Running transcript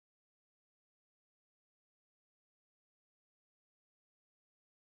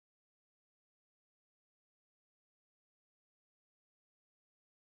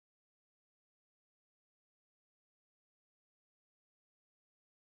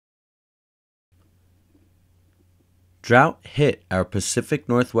Drought hit our Pacific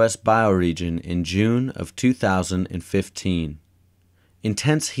Northwest bioregion in June of 2015.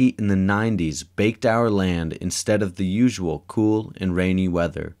 Intense heat in the 90s baked our land instead of the usual cool and rainy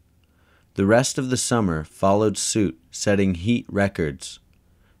weather. The rest of the summer followed suit, setting heat records.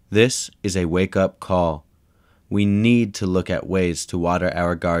 This is a wake-up call. We need to look at ways to water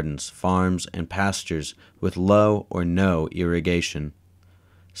our gardens, farms, and pastures with low or no irrigation.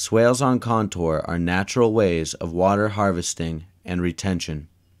 Swales on contour are natural ways of water harvesting and retention.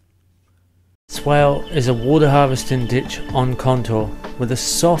 Swale is a water harvesting ditch on contour with a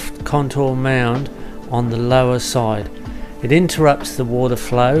soft contour mound on the lower side. It interrupts the water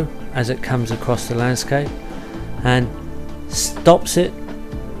flow as it comes across the landscape and stops it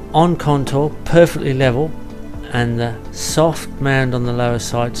on contour perfectly level, and the soft mound on the lower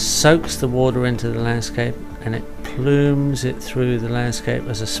side soaks the water into the landscape and it plumes it through the landscape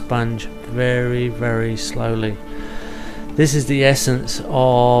as a sponge very, very slowly. This is the essence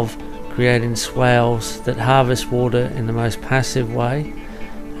of creating swales that harvest water in the most passive way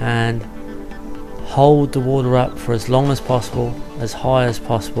and hold the water up for as long as possible, as high as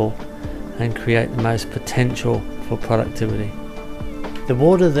possible, and create the most potential for productivity. The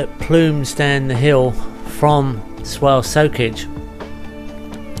water that plumes down the hill from swale soakage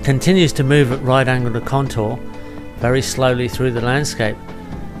continues to move at right angle to contour very slowly through the landscape.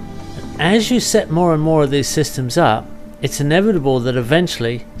 As you set more and more of these systems up, it's inevitable that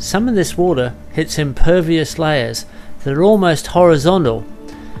eventually some of this water hits impervious layers that are almost horizontal,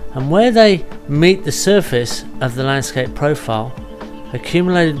 and where they meet the surface of the landscape profile,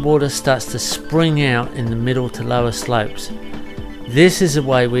 accumulated water starts to spring out in the middle to lower slopes. This is a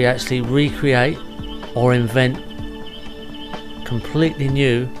way we actually recreate or invent completely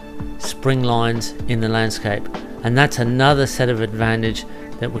new spring lines in the landscape, and that's another set of advantage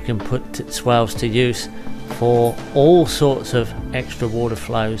that we can put swales to use for all sorts of extra water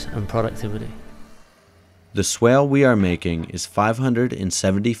flows and productivity. The swale we are making is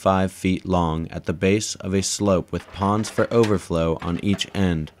 575 feet long at the base of a slope with ponds for overflow on each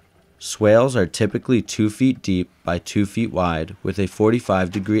end. Swales are typically 2 feet deep by 2 feet wide with a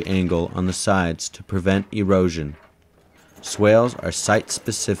 45-degree angle on the sides to prevent erosion. Swales are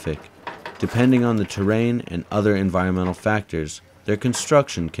site-specific. Depending on the terrain and other environmental factors, their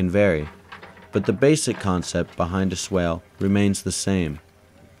construction can vary, but the basic concept behind a swale remains the same.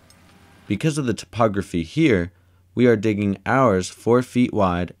 Because of the topography here, we are digging ours 4 feet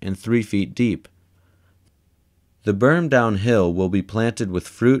wide and 3 feet deep. The berm downhill will be planted with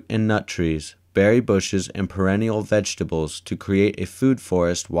fruit and nut trees, berry bushes, and perennial vegetables to create a food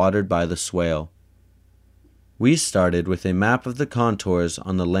forest watered by the swale. We started with a map of the contours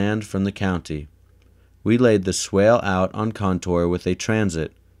on the land from the county. We laid the swale out on contour with a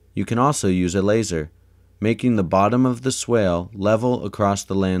transit. You can also use a laser, making the bottom of the swale level across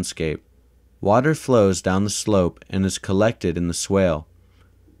the landscape. Water flows down the slope and is collected in the swale.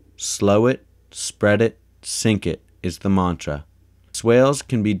 Slow it, spread it, sink it is the mantra. Swales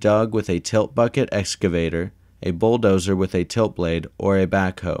can be dug with a tilt bucket excavator, a bulldozer with a tilt blade, or a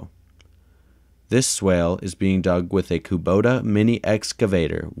backhoe. This swale is being dug with a Kubota Mini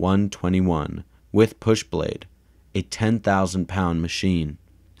Excavator 121 with push blade, a 10,000-pound machine.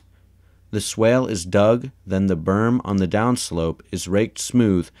 The swale is dug, then the berm on the downslope is raked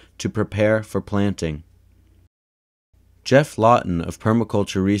smooth to prepare for planting. Geoff Lawton of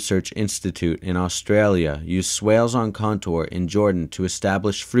Permaculture Research Institute in Australia used swales on contour in Jordan to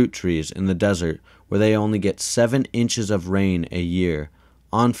establish fruit trees in the desert where they only get 7 inches of rain a year,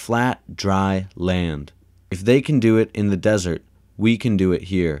 on flat, dry land. If they can do it in the desert, we can do it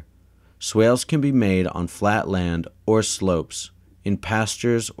here. Swales can be made on flat land or slopes, in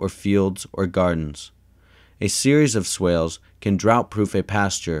pastures or fields or gardens. A series of swales can drought-proof a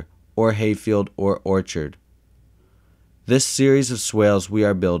pasture or hayfield or orchard. This series of swales we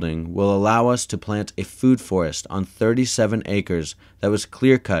are building will allow us to plant a food forest on 37 acres that was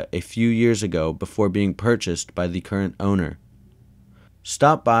clear-cut a few years ago before being purchased by the current owner.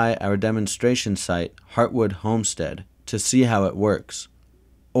 Stop by our demonstration site, Heartwood Homestead, to see how it works,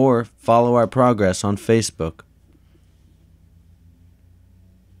 or follow our progress on Facebook.